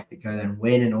definitely go there and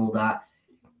win and all that.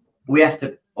 We have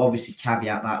to obviously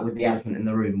caveat that with the elephant in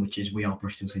the room, which is we are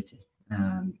Bristol City.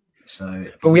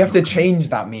 But we have to change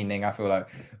that meaning. I feel like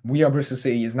we are Bristol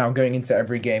City is now going into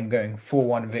every game going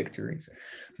 4-1 victories,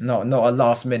 not a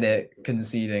last minute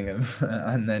conceding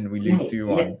and then we lose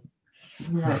 2-1.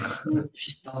 No,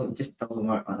 just don't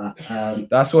worry about that.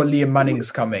 That's what Liam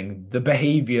Manning's coming. The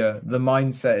behaviour, the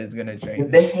mindset is going to change. The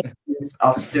behaviours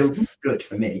are still good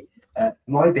for me. The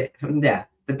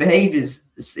behaviours,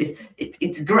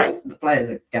 it's great. The players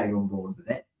are getting on board with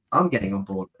it. I'm getting on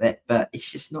board with it, but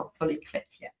it's just not fully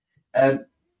clicked yet.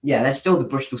 There's still the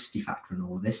Bristol City factor in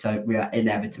all of this, so we are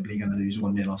inevitably going to lose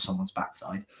 1-0 off someone's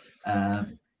backside.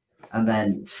 And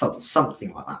then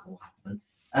something like that will happen.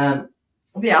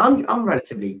 I'm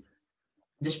relatively,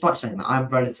 despite saying that, I'm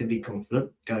relatively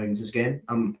confident going into this game.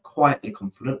 I'm quietly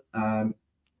confident that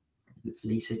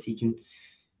Lee City can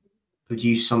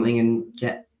produce something and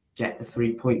get the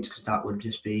 3 points, because that would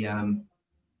just be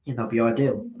that'd be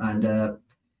ideal. And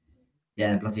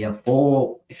bloody hell,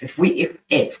 4. If we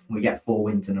get 4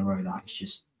 wins in a row, that is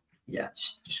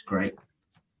just great.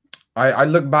 I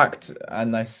look back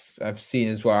and I've seen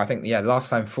as well. I think last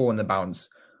time 4 in the bounce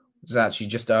was actually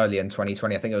just early in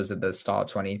 2020. I think it was at the start of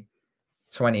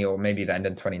 2020 or maybe the end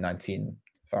of 2019,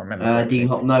 if I remember. It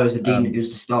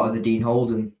was the start of the Dean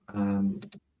Holden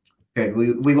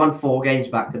period. We won 4 games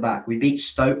back to back. We beat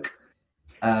Stoke.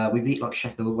 We beat like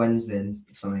Sheffield Wednesday and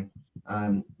something.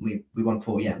 We won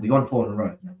 4. Yeah, we won 4 in a row.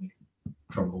 And then we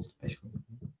crumbled basically.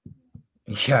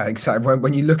 Yeah, exactly.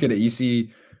 When you look at it, you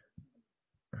see.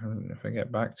 If I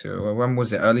get back to it, when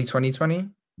was it? Early 2020?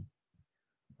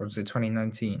 Or was it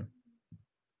 2019?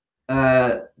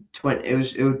 It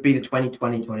would be the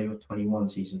 2020, 2021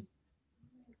 season.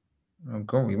 Oh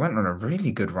god, we went on a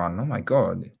really good run. Oh my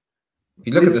god. If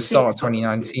you look at the start of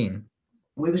 2019.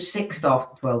 We were 6th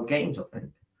after 12 games, I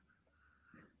think.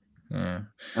 Yeah.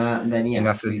 And then and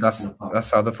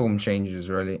that's how the form changes,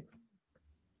 really.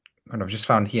 And I've just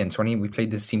found here in 20 we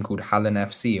played this team called Hallen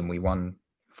FC and we won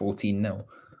 14-0.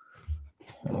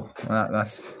 Oh,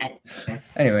 that's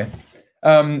anyway.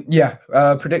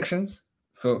 Predictions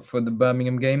for the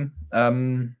Birmingham game.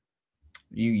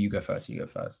 You go first.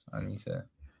 I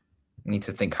need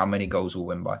to think how many goals we'll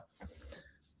win by.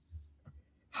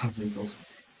 How many goals?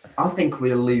 I think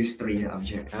we'll lose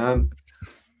 3-0.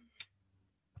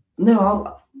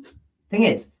 Thing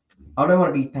is, I don't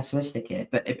want to be pessimistic here,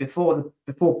 but before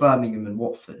Birmingham and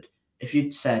Watford, if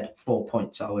you'd said 4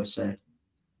 points, I would have said,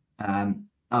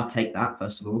 I'll take that,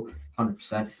 first of all,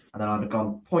 100%. And then I'd have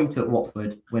gone point at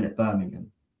Watford, win at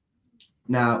Birmingham.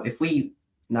 Now that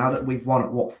we've won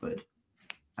at Watford,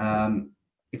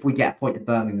 if we get a point at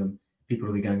Birmingham, people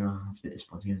will be going, oh, that's a bit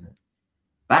disappointing, isn't it?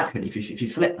 But actually, if you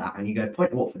flip that and you go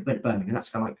point at Watford, win at Birmingham, that's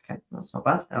kind of like, okay, that's not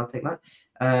bad. I'll take that.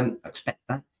 I expect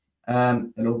that a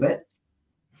little bit.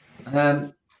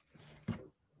 Go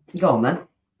on then.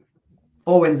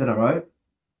 4 wins in a row.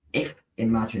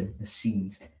 Imagine the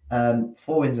scenes. 4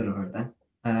 wins in a row then.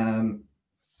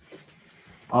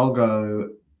 I'll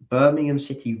go Birmingham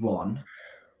City 1.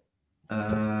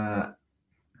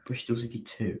 Bristol City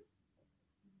 2.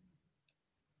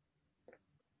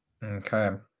 Okay.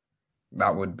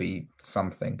 That would be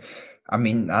something. I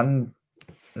mean, and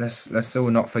let's all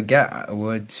not forget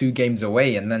we're 2 games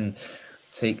away and then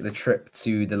take the trip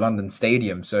to the London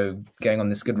Stadium. So getting on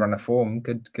this good run of form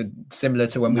could similar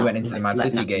to when we went into the Man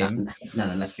City game.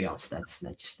 No, let's be honest. That's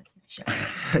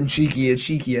and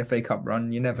cheeky FA Cup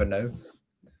run. You never know.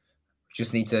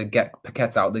 Just need to get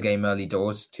Paquette out the game early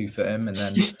doors, 2 for him, and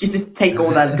then just take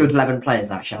all their good 11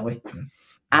 players out, shall we?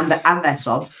 And their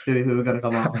subs who are going to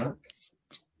come out.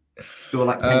 Who are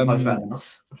like 10 times better than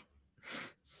us.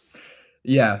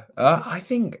 Yeah, I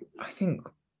think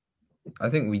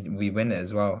we win it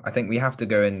as well. I think we have to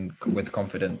go in with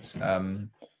confidence.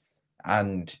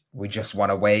 And we just won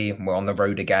away. We're on the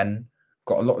road again.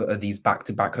 Got a lot of these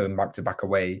back-to-back home, back-to-back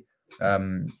away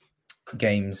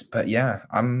games. But yeah,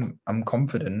 I'm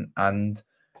confident. And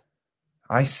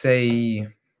I say,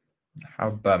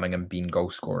 how have Birmingham been goal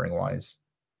scoring wise?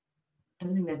 I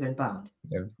don't think they've been bad.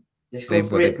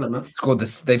 They've scored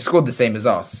the same as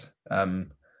us.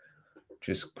 Which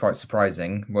is quite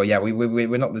surprising. Well, yeah,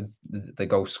 we're not the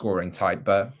goal scoring type,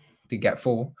 but did get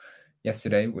 4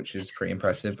 yesterday, which is pretty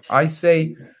impressive. I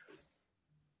say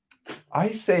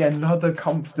another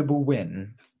comfortable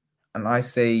win, and I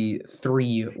say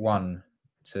 3-1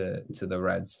 to the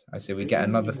Reds. I say we get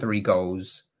another 3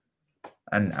 goals,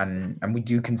 and we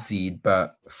do concede,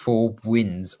 but 4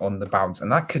 wins on the bounce,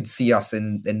 and that could see us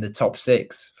in the top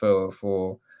 6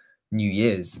 for New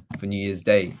Year's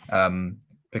Day,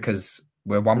 because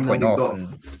we're 1 point off.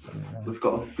 We've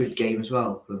got a good game as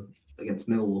well against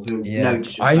Millwall, who yeah, no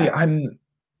disrespect, I'm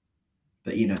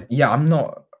but you know, yeah, I'm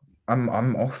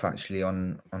off actually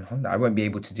on Honda. I won't be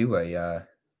able to do a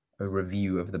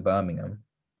review of the Birmingham.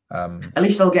 At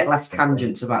least they'll get less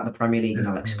tangents about the Premier League and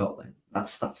Alex Scott. Then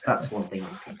that's one thing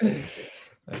I'm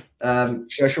looking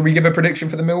Should we give a prediction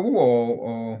for the Millwall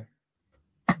or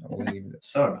we'll leave it?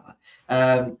 Sorry about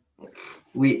that.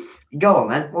 We go on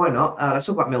then. Why not? Let's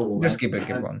talk about Millwall. Just give a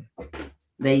good one.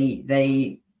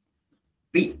 They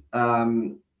beat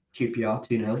QPR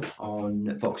 2-0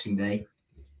 on Boxing Day,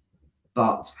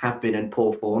 but have been in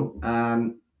poor form.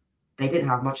 They didn't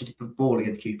have much of the ball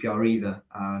against QPR either,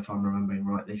 if I'm remembering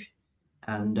rightly.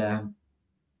 And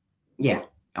yeah,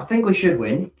 I think we should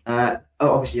win.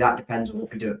 Obviously, that depends on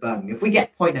what we do at Birmingham. If we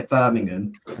get a point at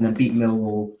Birmingham and then beat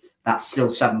Millwall, that's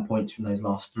still 7 points from those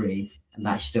last 3, and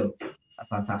that's still a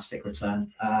fantastic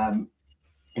return,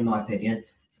 in my opinion.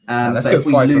 Let's go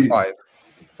 5 for 5.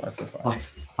 5 for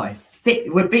 5.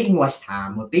 We're beating West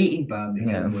Ham. We're beating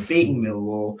Birmingham. Yeah. We're beating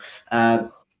Millwall.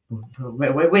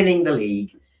 We're winning the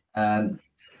league.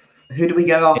 Who do we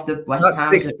go after? West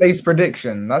Ham. Sixth place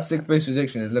prediction. That 6th place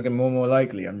prediction is looking more and more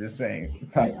likely. I'm just saying.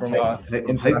 From our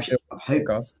international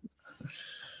podcast.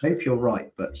 I hope you're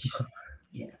right, but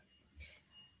yeah.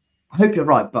 I hope you're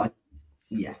right, but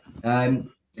yeah.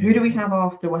 Who do we have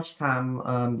after West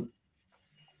Ham?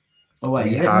 Away.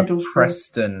 We have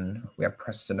Preston. We have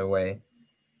Preston away,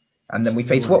 and then we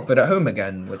face Watford at home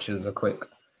again, which is a quick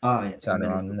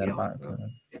turnaround and then back.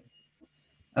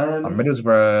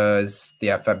 Middlesbrough is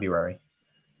February.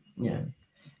 Yeah.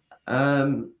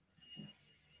 I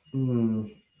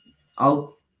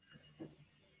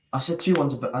said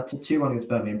 2-1 against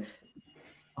Birmingham.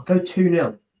 I'll go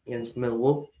 2-0 against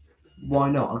Millwall. Why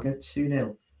not? I'll go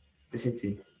 2-0 the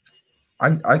City.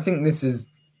 I think this is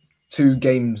 2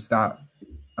 games that,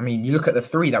 I mean, you look at the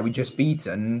 3 that we just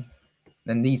beaten,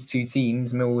 then these 2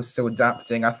 teams, Millwall's still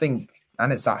adapting, I think,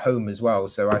 and it's at home as well.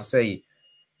 So I say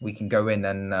we can go in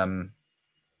and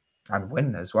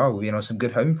win as well. You know, some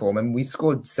good home form, and we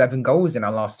scored 7 goals in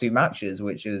our last 2 matches,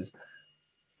 which is,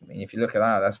 I mean, if you look at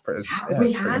that, that's pretty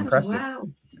impressive. Wow.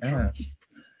 Yeah.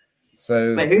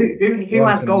 So, wait, who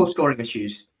has goal scoring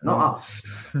issues? Not us.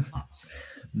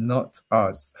 Not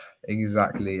us,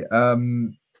 exactly.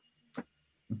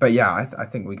 But yeah, I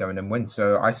think we go in and win.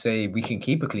 So I say we can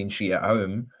keep a clean sheet at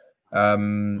home.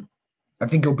 I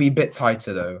think it'll be a bit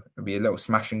tighter though. It'll be a little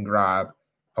smash and grab,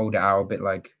 hold it out a bit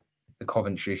like the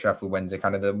Coventry, Sheffield Wednesday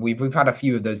kind of. We've had a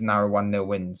few of those narrow 1-0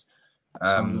 wins.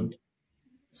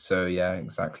 So yeah,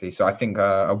 exactly. So I think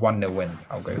a 1-0 win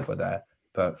I'll go for there.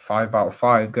 But 5 out of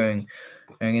 5 going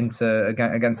into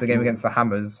against the game against the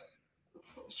Hammers.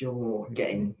 You're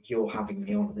having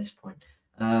me on at this point.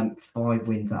 5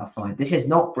 wins out of 5. This is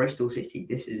not Bristol City.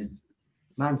 This is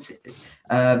Man City.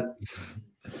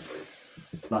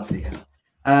 Bloody hell.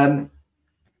 I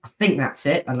think that's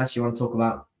it. Unless you want to talk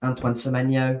about Antoine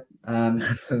Semenyo.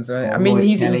 I mean,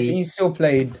 he's still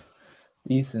played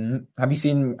decent. Have you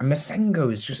seen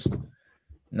Masengo? Is just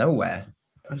nowhere.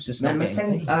 It's just not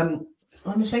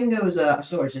Masengo was. I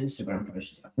saw his Instagram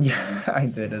post. Yeah, I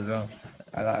did as well.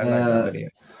 I like the video.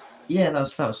 Yeah, that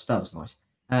was nice.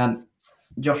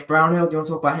 Josh Brownhill, do you want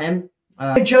to talk about him?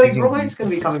 Joey Bryant's going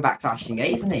to be coming back to Ashton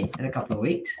Gate, isn't he? In a couple of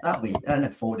weeks. That'll be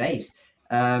 4 days.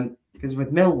 Because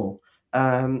with Millwall,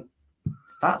 that'll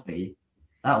be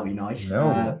nice.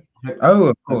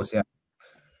 Of course, yeah.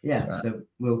 Yeah, so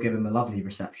we'll give him a lovely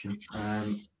reception.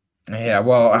 Yeah,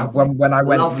 well, when I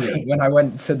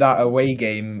went to that away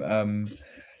game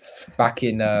back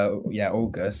in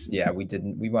August,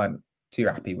 we weren't too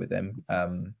happy with him.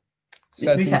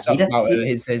 Said some stuff about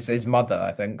his mother,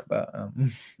 I think, but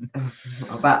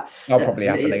that'll probably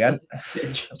happen again.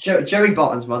 Joey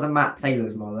Botton's mother, Matt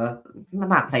Taylor's mother.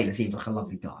 Matt Taylor seems like a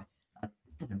lovely guy. I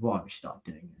don't know why we started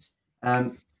doing this.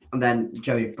 And then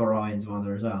Joey Bryan's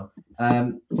mother as well.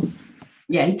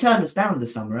 Yeah, he turned us down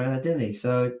this summer, didn't he?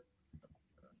 So,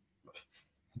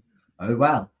 oh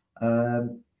well.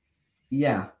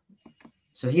 Yeah.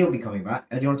 So he'll be coming back.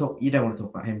 Do you want to talk? You don't want to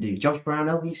talk about him, do you? Josh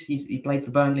Brownhill, he played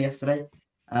for Burnley yesterday.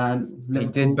 He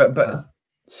did, but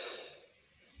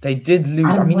they did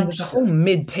lose. I mean, the whole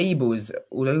mid-table is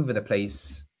all over the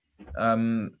place.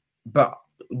 But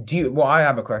I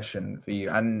have a question for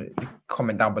you, and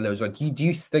comment down below as well. Do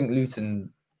you think Luton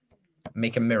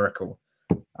make a miracle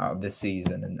out of this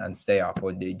season and stay up,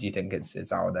 or do you think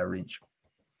it's out of their reach?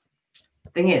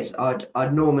 Thing is,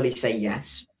 I'd normally say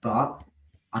yes, but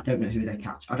I don't know who they're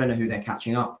I don't know who they're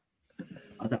catching up.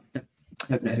 I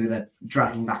don't know who they're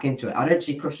dragging back into it. I don't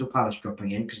see Crystal Palace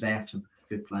dropping in because they have some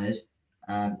good players.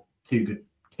 Too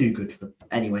good for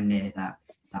anywhere near that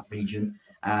region.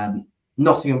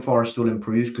 Nottingham Forest will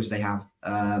improve because they have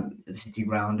the City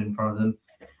Ground in front of them,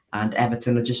 and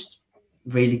Everton are just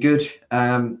really good.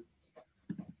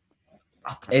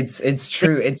 It's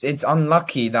true. It's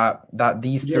unlucky that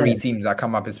these three teams that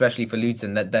come up, especially for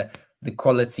Luton, that the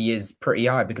quality is pretty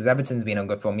high because Everton's been on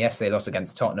good form. Yes, they lost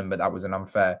against Tottenham, but that was an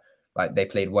unfair. Like they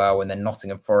played well, and then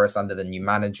Nottingham Forest under the new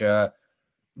manager,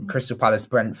 Crystal Palace,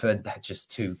 Brentford, they're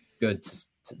just too good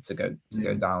to go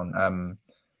down.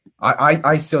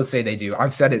 I still say they do.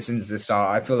 I've said it since the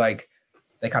start. I feel like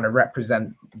they kind of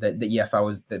represent the EFL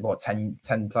was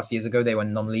 10 plus years ago. They were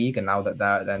non-league, and now that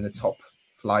they're in the top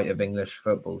flight of English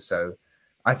football. So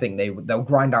I think they'll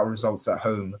grind out results at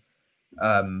home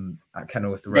at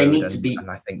Kenilworth Road. And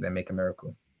I think they make a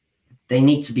miracle. They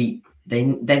need to beat.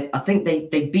 I think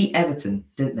they beat Everton,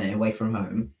 didn't they, away from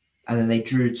home, and then they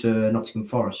drew to Nottingham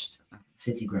Forest at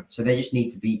City Ground. So they just need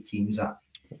to beat teams at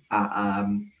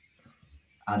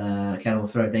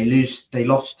Kenilworth Road. They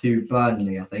lost to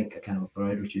Burnley, I think, at Kenilworth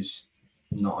Road, which is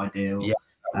not ideal. Yeah,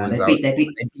 they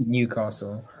beat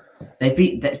Newcastle.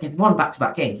 They've won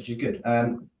back-to-back games, which is good.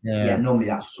 Normally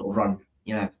that's sort of run.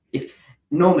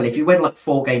 If you win like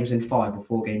 4 games in 5 or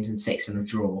 4 games in 6 and a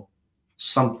draw,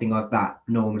 something like that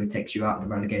normally takes you out of the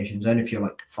relegation zone. If you're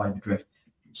like 5 adrift,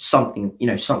 something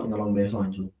along those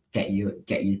lines will get you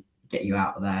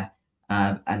out of there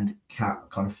and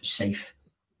kind of safe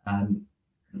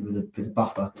with a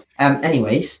buffer.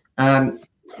 Anyways,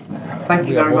 thank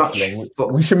you very much.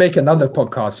 We should make another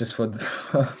podcast just for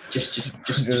just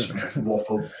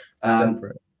waffle.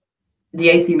 The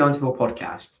 1894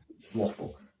 podcast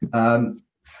waffle.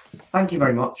 Thank you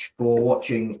very much for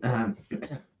watching.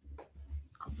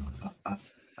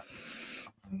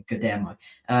 Good day, am I?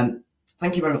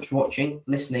 Thank you very much for watching,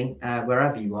 listening,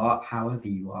 wherever you are, however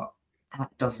you are. That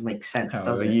doesn't make sense,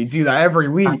 does it? You do that every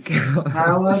week.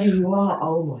 However you are.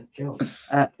 Oh my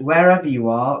god. Wherever you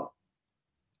are,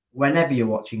 whenever you're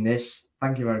watching this,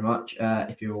 thank you very much.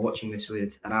 If you're watching this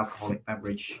with an alcoholic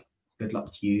beverage, good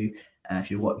luck to you. If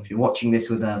you're watching this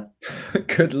with a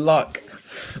good luck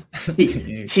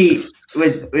tea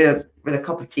with a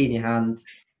cup of tea in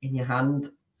your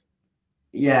hand.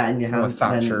 Yeah, in your hand. Or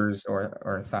Thatchers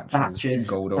or Thatchers,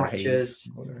 gold or haze.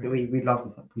 We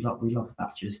love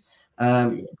Thatchers.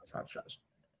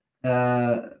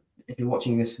 If you're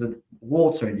watching this with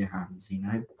water in your hands,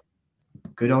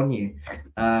 good on you.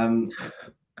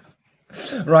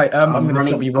 Right, I'm going to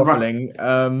stop you waffling.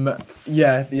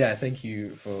 Thank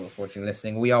you for watching and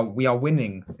listening. We are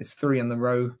winning. It's 3 in a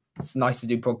row. It's nice to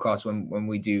do podcasts when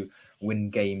we do win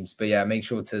games. But yeah, make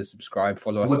sure to subscribe,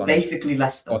 follow us on basically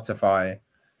Spotify.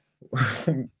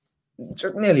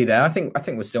 Just nearly there. I think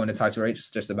we're still in the title race,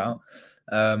 just about.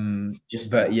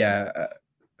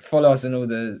 Follow us on all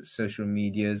the social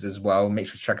medias as well. Make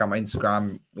sure to check out my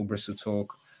Instagram, All Bristol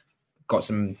Talk. Got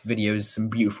some videos, some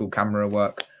beautiful camera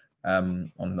work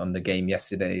on the game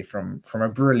yesterday from a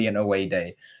brilliant away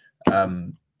day,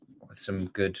 with some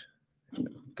good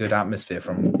atmosphere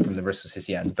from the Bristol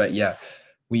City end. But yeah,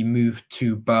 we moved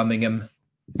to Birmingham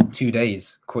 2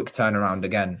 days, quick turnaround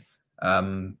again.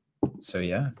 So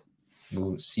yeah,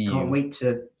 we'll see you. Can't wait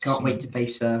to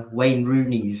face Wayne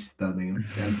Rooney's Birmingham.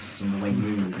 This is on the Wayne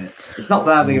Rooney bit. It's not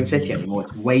Birmingham City anymore.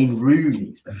 It's Wayne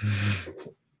Rooney's bit.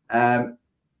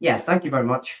 Thank you very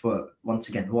much for once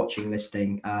again watching,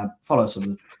 listening. Follow us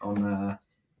on the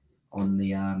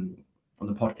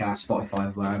podcast,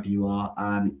 Spotify, wherever you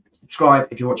are. Subscribe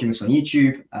if you're watching this on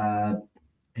YouTube.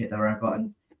 Hit the red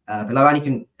button below, and you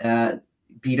can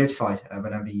be notified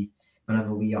whenever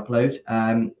we upload.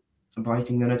 By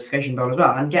hitting the notification bell as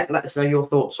well, and let us know your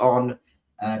thoughts on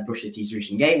Bristol City's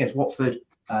recent game against Watford,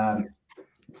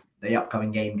 the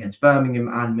upcoming game against Birmingham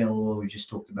and Millwall we just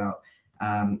talked about.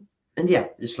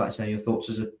 Just let us know your thoughts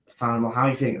as a fan. How are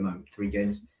you feeling at the moment? 3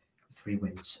 games, 3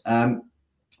 wins. Thank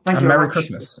you. Merry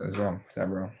Christmas as well to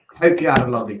everyone. Hope you had a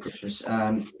lovely Christmas.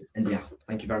 Thank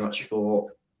you very much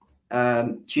for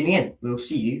tuning in. We'll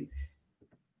see you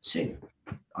soon.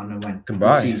 I don't know when.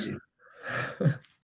 Goodbye. We'll see you soon.